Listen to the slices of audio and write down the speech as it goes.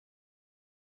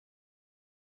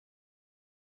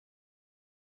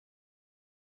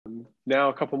Now,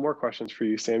 a couple more questions for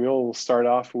you, Samuel. We'll start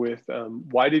off with,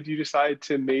 why did you decide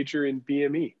to major in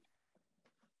BME?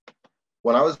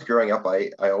 When I was growing up,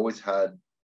 I always had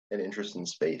an interest in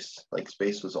space. Like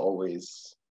space was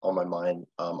always on my mind.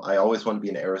 I always wanted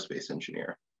to be an aerospace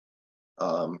engineer.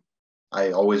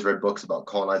 I always read books about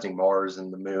colonizing Mars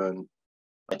and the moon.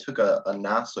 I took a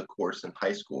NASA course in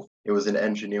high school. It was an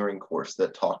engineering course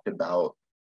that talked about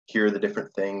here are the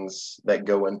different things that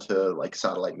go into like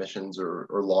satellite missions or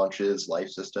launches, life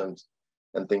systems,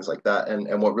 and things like that.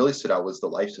 And what really stood out was the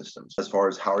life systems, as far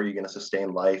as how are you going to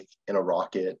sustain life in a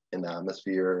rocket, in the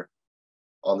atmosphere,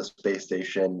 on the space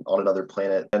station, on another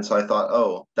planet. And so I thought,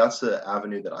 oh, that's the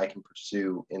avenue that I can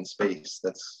pursue in space.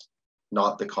 That's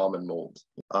not the common mold.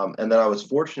 And then I was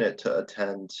fortunate to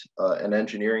attend an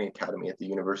engineering academy at the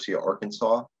University of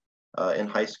Arkansas in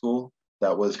high school.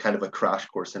 That was kind of a crash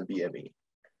course in BME.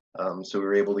 So we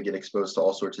were able to get exposed to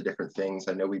all sorts of different things.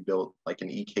 I know we built like an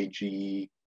EKG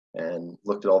and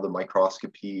looked at all the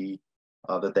microscopy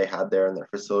that they had there in their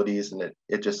facilities. And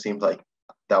it just seemed like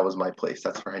that was my place.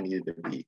 That's where I needed to be.